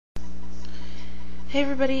Hey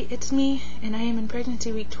everybody, it's me, and I am in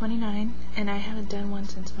pregnancy week 29, and I haven't done one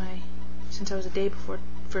since I was a day before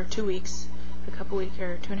for 2 weeks, a couple weeks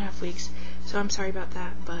or 2.5 weeks. So I'm sorry about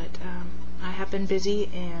that, but I have been busy,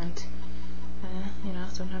 and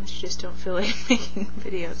sometimes you just don't feel like making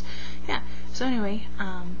videos. Yeah. So anyway,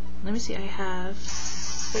 let me see. I have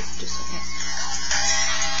just a second.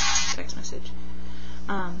 Text message.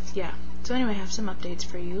 Yeah. So anyway, I have some updates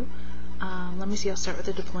for you. Let me see, I'll start with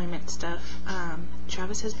the deployment stuff.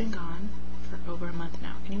 Travis has been gone for over a month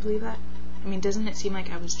now. Can you believe that? I mean, doesn't it seem like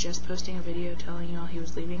I was just posting a video telling you all he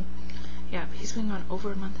was leaving? Yeah, but he's been gone over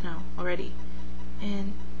a month now already.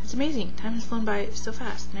 And it's amazing. Time has flown by so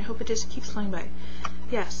fast, and I hope it just keeps flying by.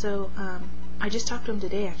 Yeah, so I just talked to him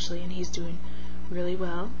today, actually, and he's doing really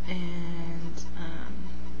well. And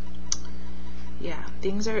yeah,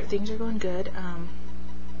 things are going good.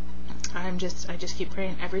 I just keep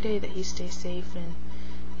praying every day that he stays safe, and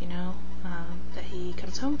that he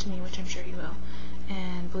comes home to me, which I'm sure he will.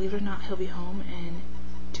 And believe it or not, he'll be home in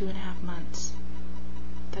 2.5 months.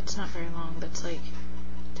 That's not very long. That's like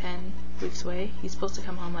 10 weeks away. He's supposed to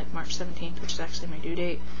come home like March 17th, which is actually my due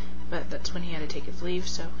date, but that's when he had to take his leave,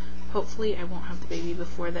 so hopefully I won't have the baby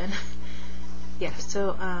before then. Yeah,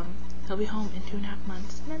 so he'll be home in 2.5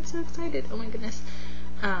 months, and I'm so excited. Oh my goodness.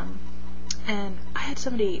 And I had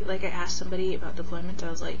somebody, I asked somebody about deployment. I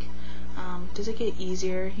was like, does it get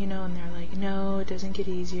easier, and they're like, no, it doesn't get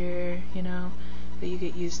easier, but you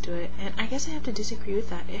get used to it. And I guess I have to disagree with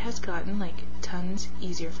that. It has gotten, tons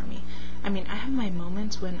easier for me. I mean, I have my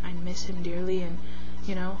moments when I miss him dearly, and,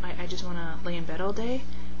 I just want to lay in bed all day.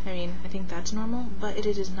 I mean, I think that's normal, but it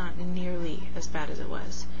is not nearly as bad as it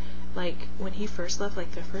was. When he first left,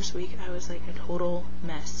 the first week, I was, a total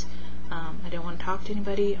mess. I didn't want to talk to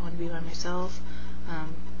anybody. I wanted to be by myself.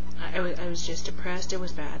 I was just depressed. It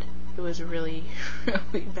was bad. It was really,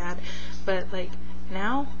 really bad. But,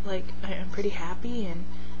 now, I'm pretty happy, and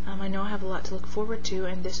I know I have a lot to look forward to,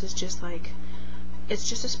 and this is just, it's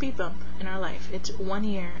just a speed bump in our life. It's 1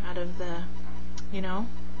 year out of the,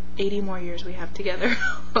 80 more years we have together,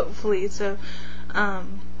 hopefully. So,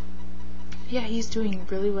 yeah, he's doing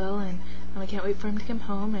really well, and I can't wait for him to come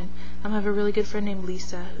home. And I have a really good friend named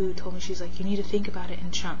Lisa who told me, she's like, you need to think about it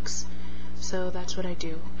in chunks. So that's what I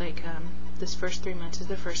do. This first 3 months is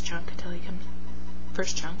the first chunk until he comes,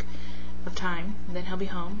 first chunk of time, and then he'll be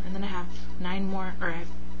home, and then I have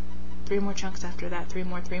 3 more chunks after that, 3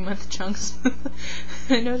 more 3-month chunks.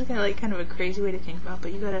 I know it's kind of a crazy way to think about,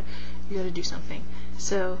 but you gotta do something.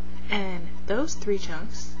 So, and those 3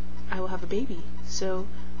 chunks, I will have a baby. So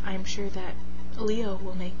I'm sure that Leo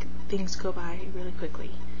will make things go by really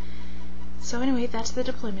quickly. So anyway, that's the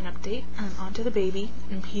deployment update. On to the baby,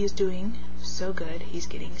 and he is doing so good. He's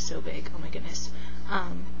getting so big. Oh my goodness.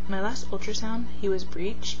 My last ultrasound, he was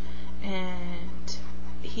breech, and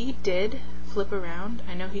he did flip around.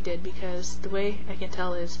 I know he did, because the way I can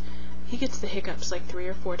tell is he gets the hiccups 3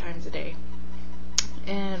 or 4 times a day.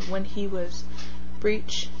 And when he was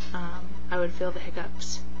breech, I would feel the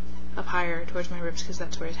hiccups up higher towards my ribs, because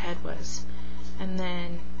that's where his head was. And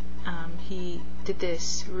then he did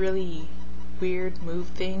this really weird move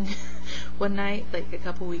thing one night, a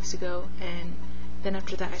couple weeks ago, and then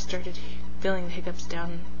after that I started feeling the hiccups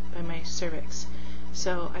down by my cervix.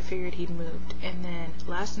 So I figured he'd moved. And then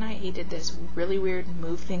last night he did this really weird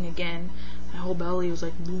move thing again. My whole belly was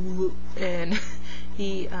like, boo, and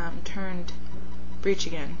he turned breech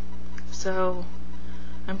again. So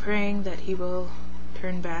I'm praying that he will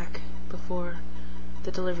turn back before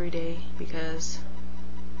the delivery day, because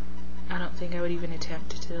I don't think I would even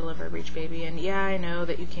attempt to deliver a breech baby. And yeah, I know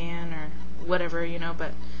that you can, or whatever,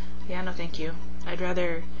 but yeah, no thank you. I'd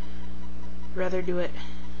rather do it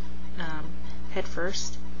head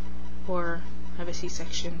first, or have a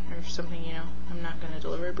C-section or something. I'm not gonna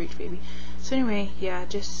deliver a breech baby. So anyway, yeah,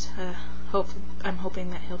 just I'm hoping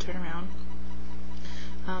that he'll turn around.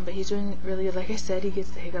 But he's doing really good. Like I said, he gets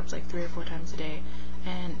the hiccups 3 or 4 times a day,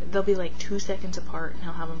 and they'll be 2 seconds apart, and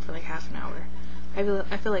he'll have them for half an hour. I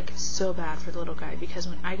feel so bad for the little guy, because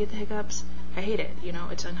when I get the hiccups, I hate it.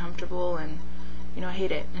 It's uncomfortable, and I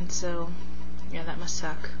hate it. And so, yeah, that must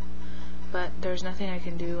suck. But there's nothing I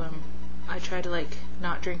can do. I try to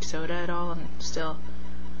not drink soda at all, and still,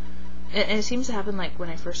 and it seems to happen when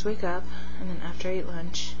I first wake up, and then after I eat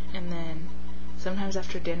lunch, and then sometimes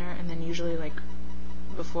after dinner, and then usually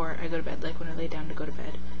before I go to bed, when I lay down to go to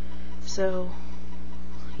bed. So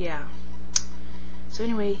yeah. So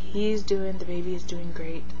anyway, the baby is doing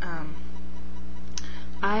great.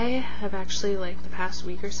 I have actually, the past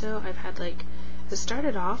week or so, I've had, it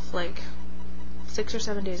started off, 6 or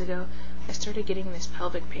 7 days ago, I started getting this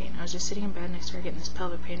pelvic pain. I was just sitting in bed and I started getting this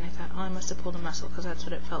pelvic pain, and I thought, oh, I must have pulled a muscle, because that's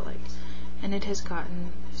what it felt like. And it has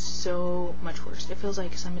gotten so much worse. It feels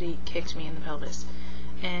like somebody kicked me in the pelvis.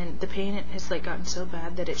 And the pain has like gotten so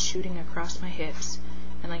bad that it's shooting across my hips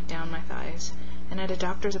and like down my thighs. And I had a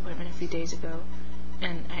doctor's appointment a few days ago,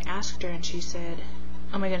 and I asked her, and she said,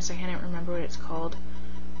 oh my goodness, I can't even remember what it's called.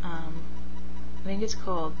 I think it's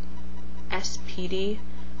called SPD.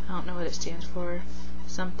 I don't know what it stands for.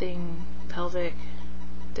 Something pelvic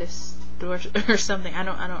distortion or something. I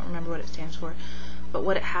don't remember what it stands for. But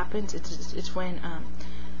what it happens, it's when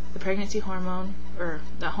the pregnancy hormone, or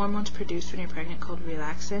the hormone's produced when you're pregnant, called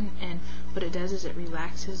relaxin, and what it does is it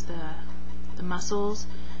relaxes the muscles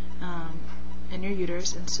in your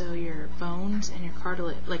uterus, and so your bones and your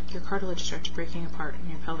cartilage starts breaking apart in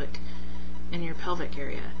your pelvic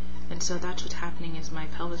area. And so that's what's happening, is my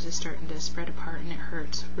pelvis is starting to spread apart, and it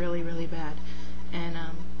hurts really, really bad. And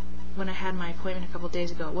when I had my appointment a couple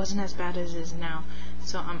days ago, it wasn't as bad as it is now.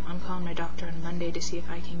 So I'm calling my doctor on Monday to see if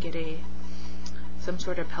I can get some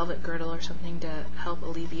sort of pelvic girdle or something to help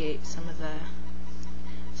alleviate some of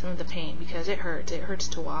the pain, because it hurts. It hurts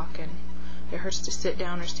to walk, and it hurts to sit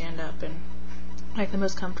down or stand up. And like the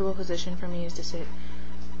most comfortable position for me is to sit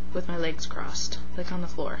with my legs crossed, like on the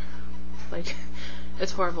floor. Like,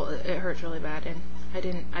 it's horrible. It hurts really bad, and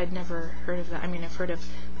I'd never heard of that. I mean, I've heard of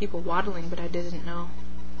people waddling, but I didn't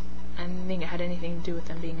think it had anything to do with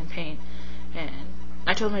them being in pain. And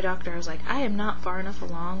I told my doctor, I was like, I am not far enough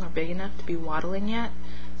along or big enough to be waddling yet,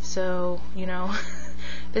 so,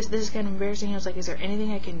 this is kind of embarrassing. I was like, is there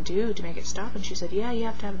anything I can do to make it stop? And she said, yeah, you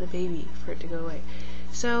have to have the baby for it to go away.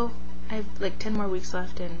 So I have like 10 more weeks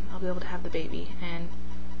left, and I'll be able to have the baby, and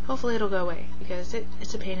hopefully it'll go away, because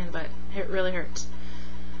it's a pain in the butt. It really hurts.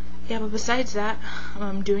 Yeah, but besides that,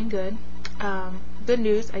 I'm doing good. Good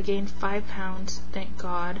news, I gained 5 pounds, thank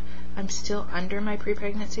God. I'm still under my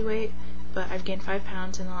pre-pregnancy weight, but I've gained 5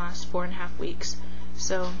 pounds in the last 4.5 weeks,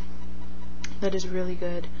 so that is really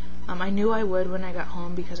good. I knew I would when I got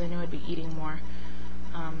home, because I knew I'd be eating more.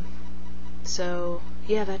 So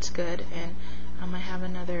yeah, that's good, and I have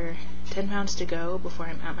another 10 pounds to go before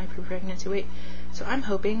I'm at my pre-pregnancy weight. So I'm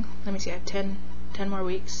hoping, let me see, I have 10 more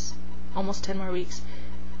weeks, almost 10 more weeks.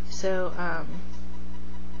 So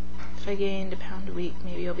if I gained a pound a week,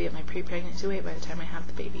 maybe I'll be at my pre-pregnancy weight by the time I have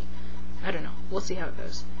the baby. I don't know. We'll see how it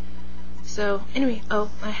goes. So anyway,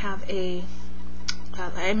 I have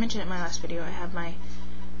I mentioned it in my last video, I have my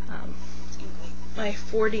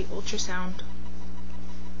 4D ultrasound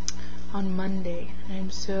on Monday, and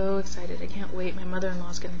I'm so excited. I can't wait. My mother-in-law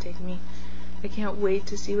is going to take me. I can't wait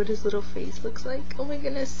to see what his little face looks like. Oh my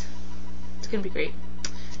goodness. It's going to be great.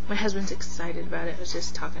 My husband's excited about it. I was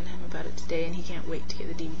just talking to him about it today, and he can't wait to get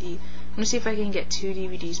the DVD. I'm going to see if I can get 2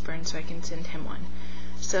 DVDs burned so I can send him one.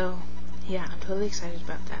 So, yeah, I'm totally excited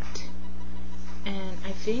about that. And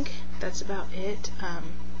I think that's about it.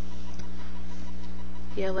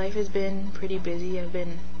 Yeah, life has been pretty busy. I've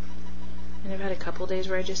had a couple days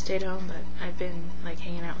where I just stayed home, but I've been like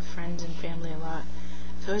hanging out with friends and family a lot.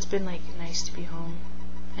 So it's been like nice to be home.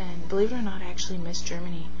 And believe it or not, I actually miss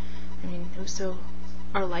Germany. I mean,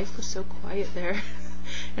 our life was so quiet there.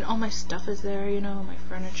 And all my stuff is there, my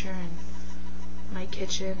furniture and my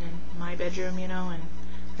kitchen and my bedroom, and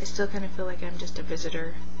I still kind of feel like I'm just a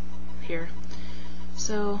visitor here.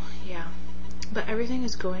 So, yeah. But everything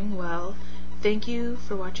is going well. Thank you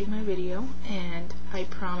for watching my video, and I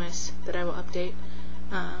promise that I will update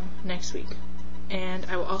next week. And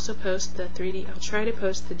I will also post the 3D, I'll try to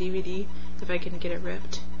post the DVD if I can get it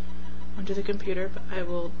ripped onto the computer, but I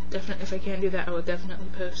will definitely, if I can't do that, I will definitely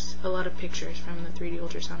post a lot of pictures from the 3D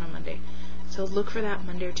ultrasound on Monday. So look for that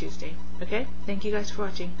Monday or Tuesday, okay? Thank you guys for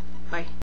watching. Bye.